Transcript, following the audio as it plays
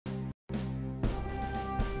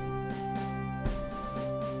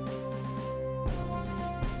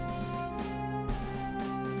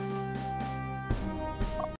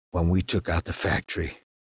When we took out the factory,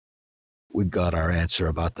 we got our answer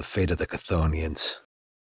about the fate of the Chthonians.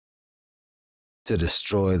 To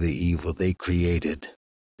destroy the evil they created,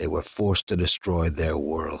 they were forced to destroy their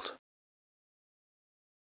world.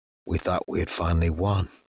 We thought we had finally won.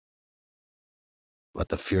 But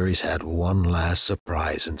the Furies had one last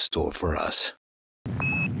surprise in store for us.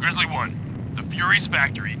 Grizzly 1, the Furies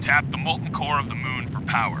factory tapped the molten core of the moon for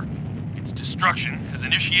power. Its destruction has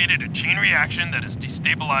initiated a chain reaction that has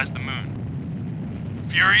destabilized the moon.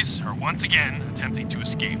 The Furies are once again attempting to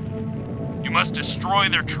escape. You must destroy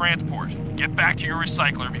their transport and get back to your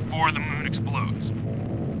recycler before the moon explodes.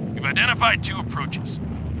 You've identified two approaches.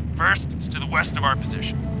 First is to the west of our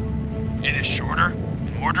position. It is shorter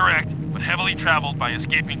and more direct, but heavily traveled by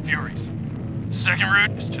escaping Furies. The second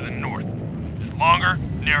route is to the north. It is longer,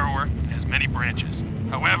 narrower, and has many branches.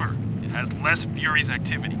 However, it has less Furies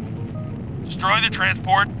activity. Destroy the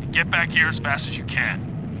transport and get back here as fast as you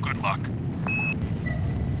can. Good luck.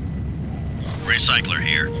 Recycler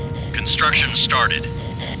here. Construction started.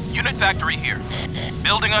 Unit factory here.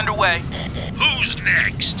 Building underway. Who's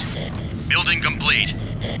next? Building complete.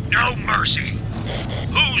 No mercy.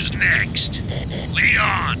 Who's next? Lead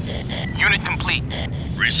on. Unit complete.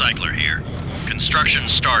 Recycler here. Construction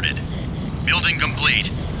started. Building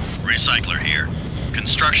complete. Recycler here.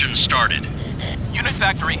 Construction started. Unit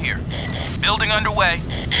factory here. Building underway.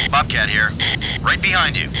 Bobcat here. Right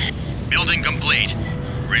behind you. Building complete.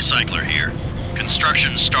 Recycler here.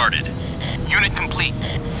 Construction started. Unit complete.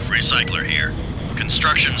 Recycler here.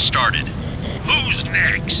 Construction started. Who's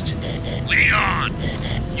next? Lead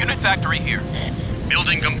on. Unit factory here.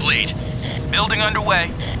 Building complete. Building underway.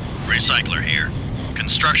 Recycler here.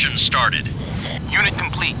 Construction started. Unit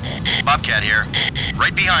complete. Bobcat here.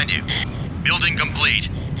 Right behind you. Building complete.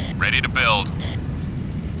 Ready to build.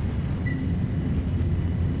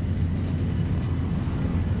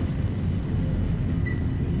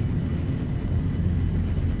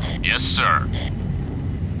 Yes, sir.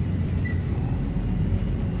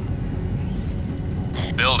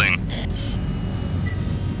 Building.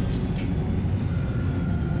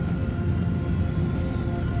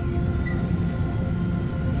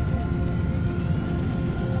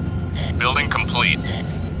 Building complete.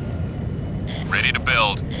 Ready to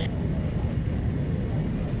build.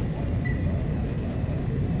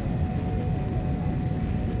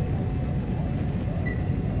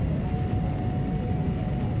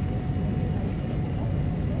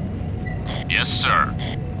 Yes, sir.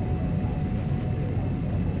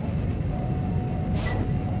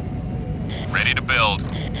 Ready to build.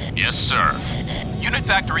 Yes, sir. Unit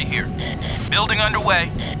factory here. Building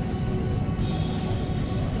underway.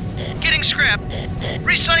 Getting scrap.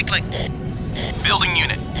 Recycling. Building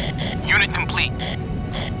unit. Unit complete.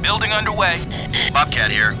 Building underway.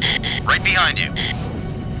 Bobcat here. Right behind you.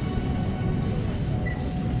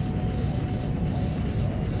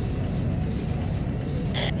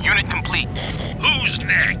 Unit complete. Who's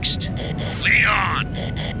next? Lead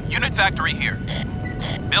on. Unit factory here.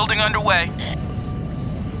 Building underway.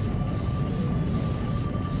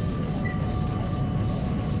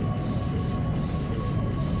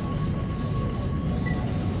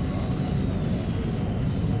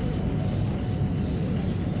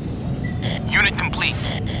 Unit complete.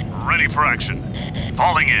 Ready for action.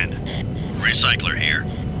 Falling in. Recycler here.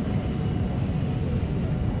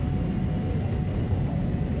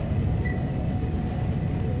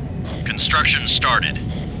 Construction started.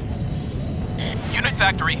 Unit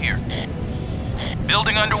factory here.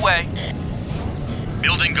 Building underway.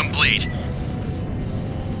 Building complete.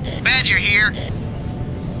 Badger here.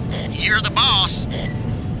 You're the boss.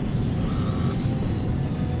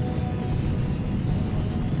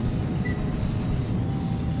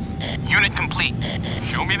 Unit complete.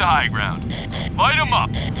 Show me the high ground. Light 'em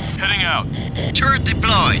up. Heading out. Turret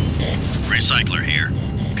deployed. Recycler here.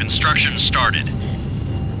 Construction started.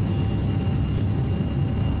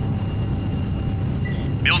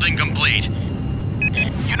 Building complete.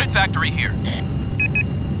 Unit factory here.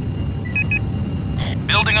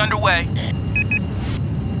 Building underway.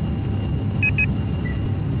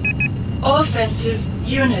 Offensive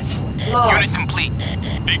unit lost. Unit complete.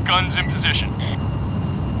 Big guns in position.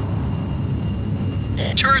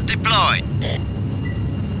 Turret deployed.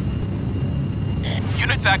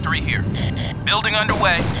 Unit factory here. Building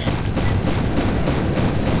underway.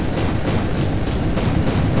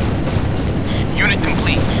 Unit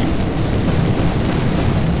complete.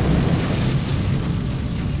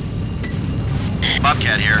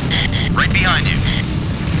 Bobcat here. Right behind you.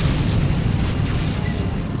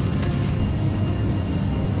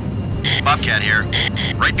 Bobcat here.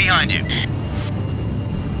 Right behind you.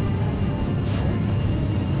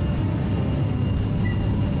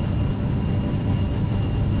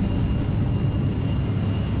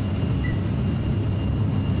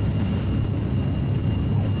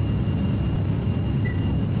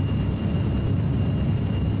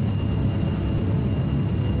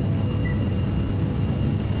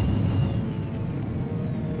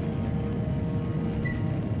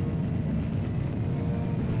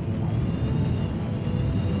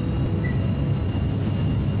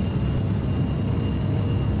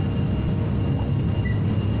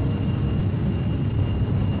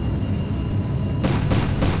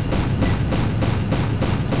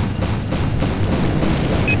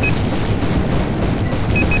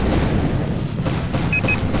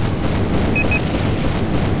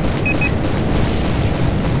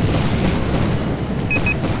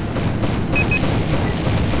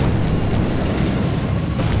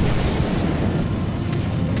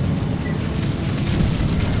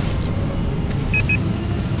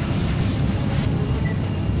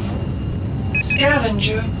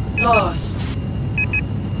 lost.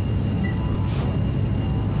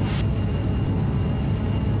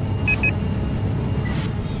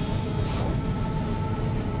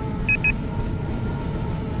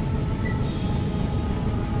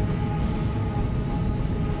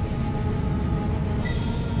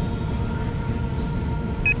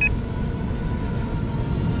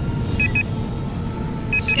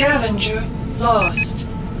 Scavenger lost.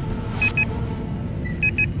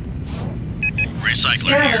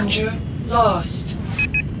 Recycler here. Scavenger lost.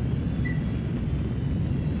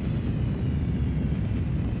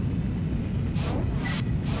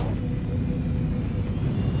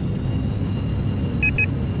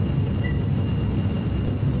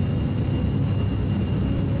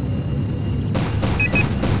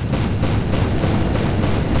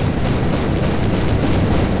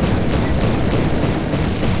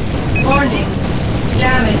 Warning.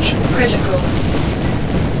 Damage critical.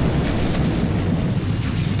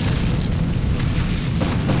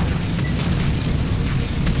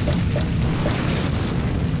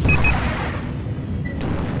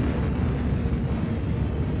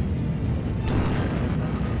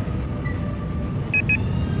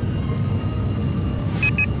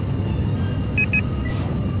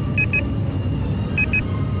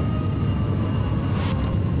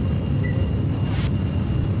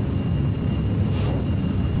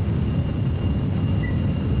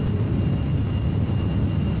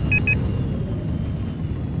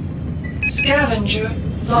 Scavenger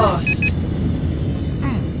lost.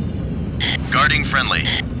 Guarding friendly.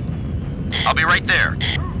 I'll be right there.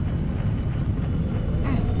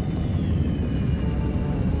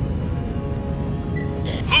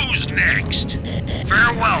 Who's next?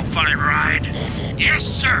 Farewell, fine ride. Yes,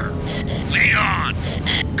 sir. Lead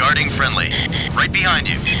on. Guarding friendly. Right behind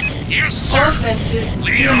you. Yes, sir. Offensive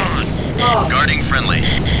Lead unit on. lost. Guarding friendly.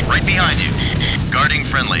 Right behind you. Guarding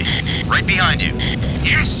friendly. Right behind you.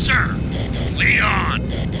 Yes, sir. Lead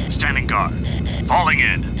on. Standing guard. Falling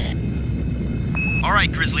in. All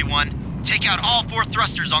right, Grizzly 1. Take out all 4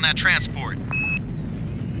 thrusters on that transport.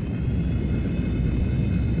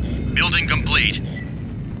 Building complete.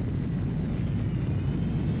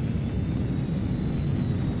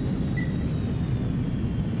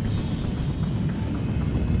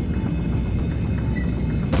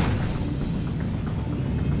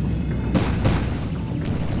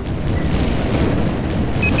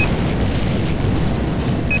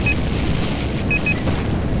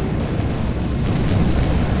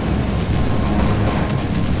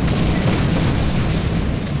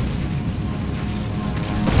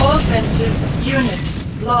 Offensive unit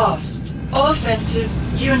lost. Offensive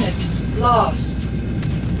unit lost.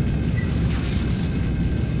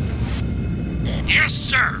 Yes,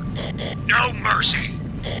 sir. No mercy.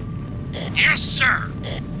 Yes, sir.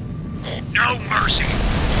 No mercy.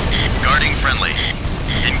 Guarding friendly.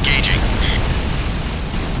 Engaging.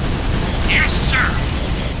 Yes, sir.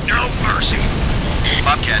 No mercy.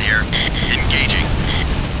 Bobcat here. Engaging.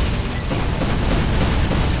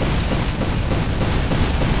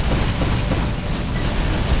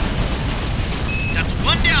 That's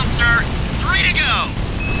 1 down, sir. 3 to go.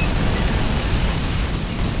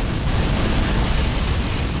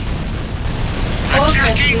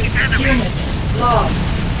 Attacking Offensive enemy. unit lost.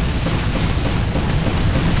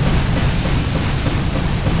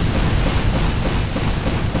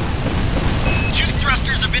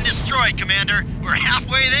 Thrusters have been destroyed, Commander. We're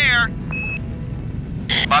halfway there.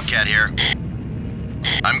 Bobcat here.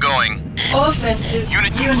 I'm going. Offensive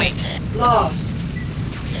Unit complete. lost.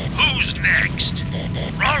 Who's next?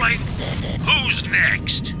 Rolling. Who's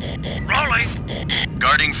next? Rolling.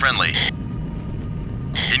 Guarding friendly.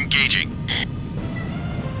 Engaging.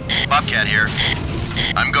 Bobcat here.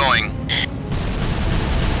 I'm going.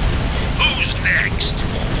 Who's next?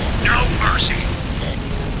 No mercy.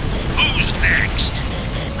 Who's next?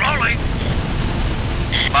 Rolling.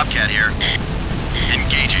 Bobcat here.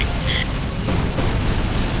 Engaging.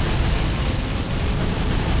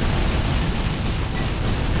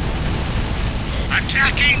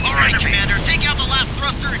 Attacking All right, enemy. Commander. Take out the last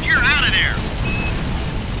thruster and you're out of there.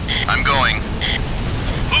 I'm going.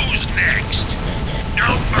 Who's next?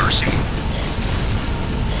 No mercy.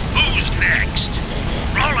 Who's next?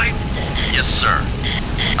 Rolling. Yes, sir.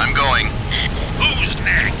 I'm going. Who's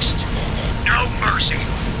next? No mercy.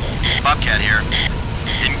 Bobcat here.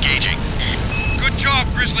 Engaging. Good job,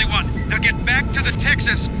 Grizzly 1. Now get back to the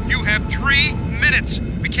Texas. You have 3 minutes.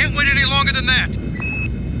 We can't wait any longer than that.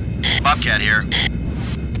 Bobcat here.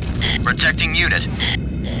 Protecting unit.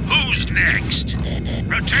 Who's next?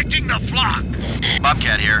 Protecting the flock.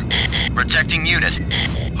 Bobcat here. Protecting unit.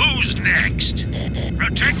 Who's next?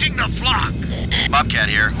 Protecting the flock. Bobcat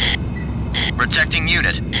here. Protecting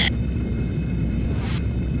unit.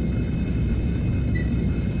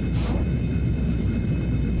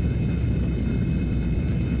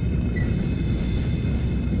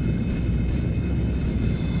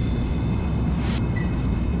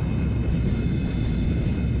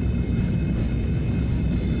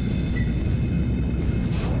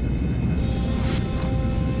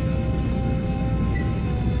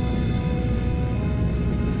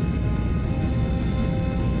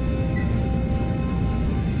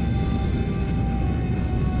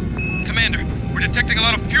 Commander, we're detecting a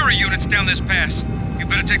lot of Fury units down this pass. You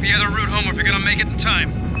better take the other route home if you're gonna make it in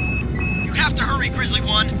time. You have to hurry, Grizzly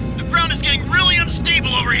One. The ground is getting really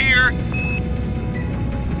unstable over here.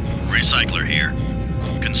 Recycler here.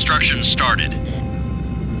 Construction started.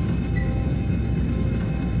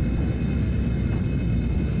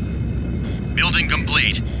 Building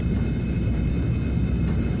complete.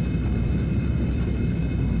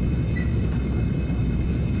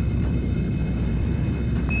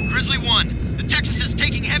 Grizzly One, the Texas is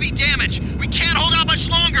taking heavy damage. We can't hold out much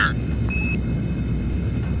longer.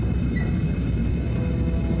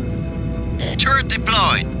 Turret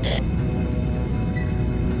deployed.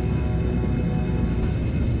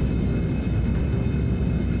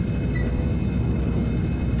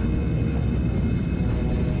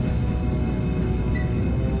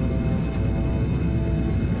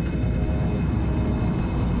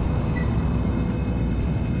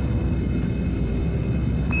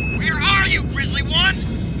 Where are you, Grizzly One?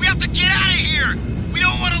 We have to get out of here! We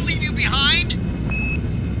don't want to leave you behind!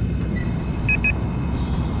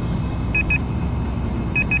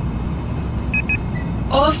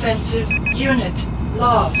 Offensive unit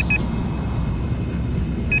lost.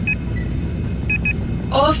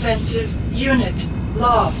 Offensive unit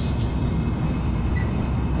lost.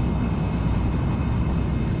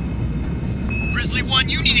 Grizzly One,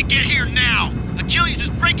 you need to get here now! Achilles is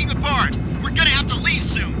breaking apart! We're gonna have to leave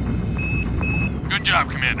soon! Good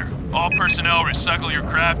job, Commander. All personnel recycle your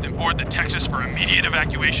craft and board the Texas for immediate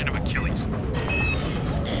evacuation of Achilles.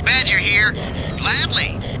 Badger here.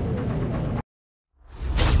 Gladly.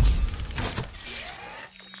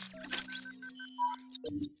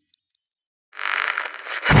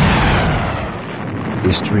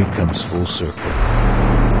 History comes full circle.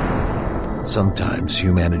 Sometimes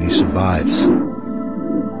humanity survives.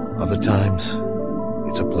 Other times,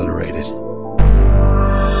 it's obliterated.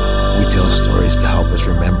 We tell stories to help us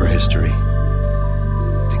remember history,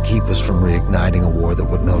 to keep us from reigniting a war that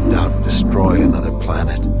would no doubt destroy another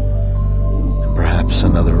planet, and perhaps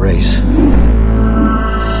another race.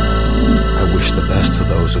 I wish the best to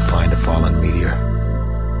those who find a fallen meteor,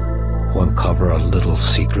 who uncover a little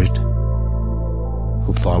secret,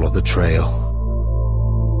 who follow the trail,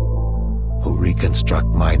 who reconstruct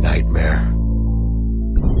my nightmare.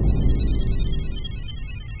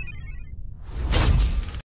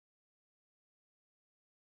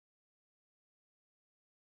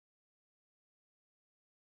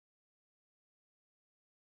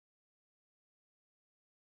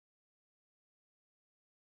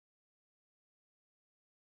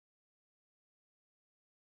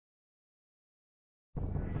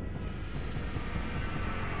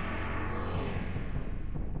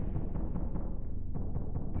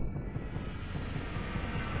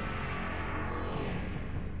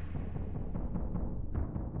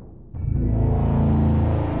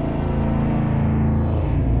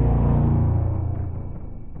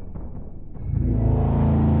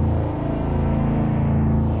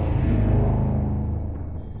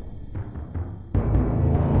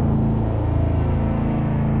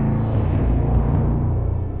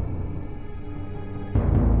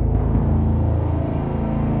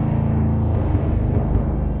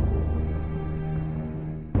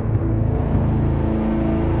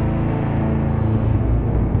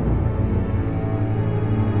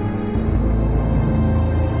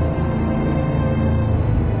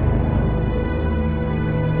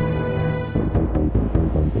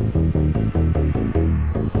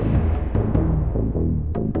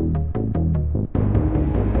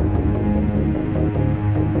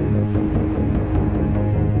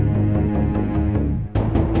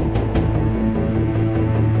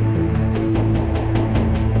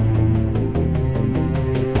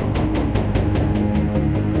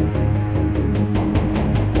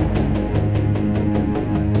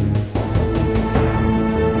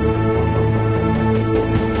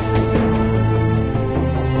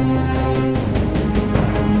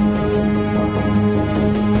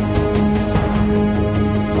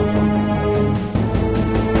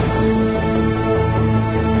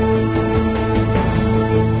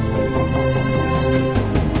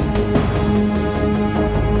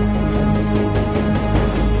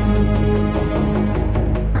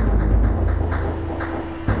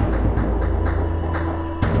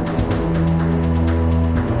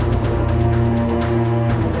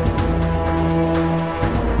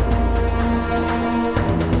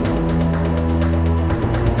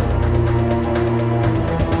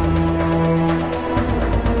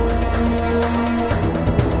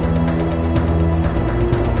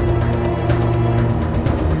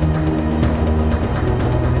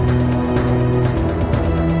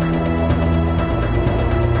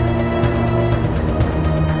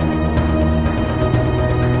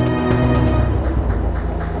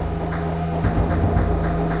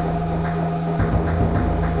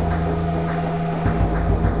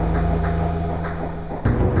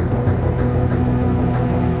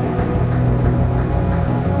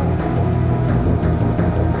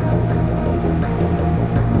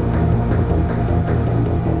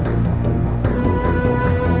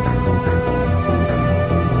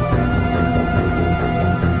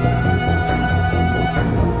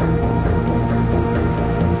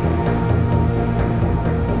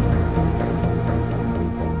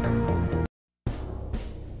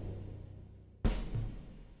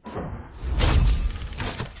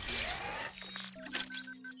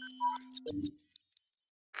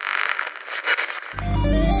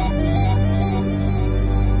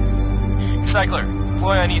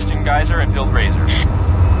 and build Razor.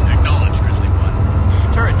 Acknowledge, Grizzly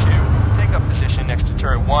 1. Turret 2, take up position next to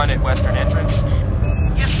Turret 1 at western entrance.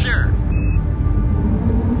 Yes, sir.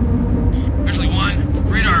 Grizzly 1,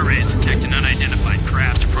 radar arrays detect an unidentified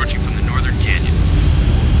craft approaching from the northern canyon.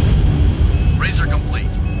 Razor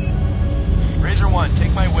complete. Razor 1,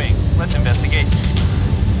 take my wing. Let's investigate.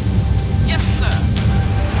 Yes, sir.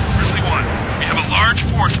 Grizzly 1, we have a large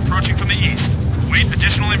force approaching from the east. Await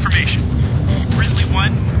additional information. Grizzly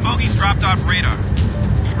 1, bogey's dropped off radar.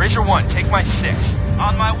 Razor 1, take my 6.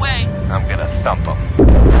 On my way. I'm gonna thump him.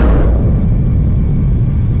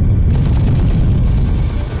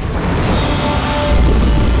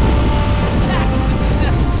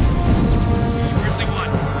 Grizzly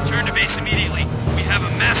 1, return to base immediately. We have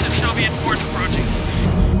a massive Soviet force approaching.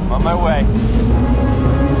 I'm on my way.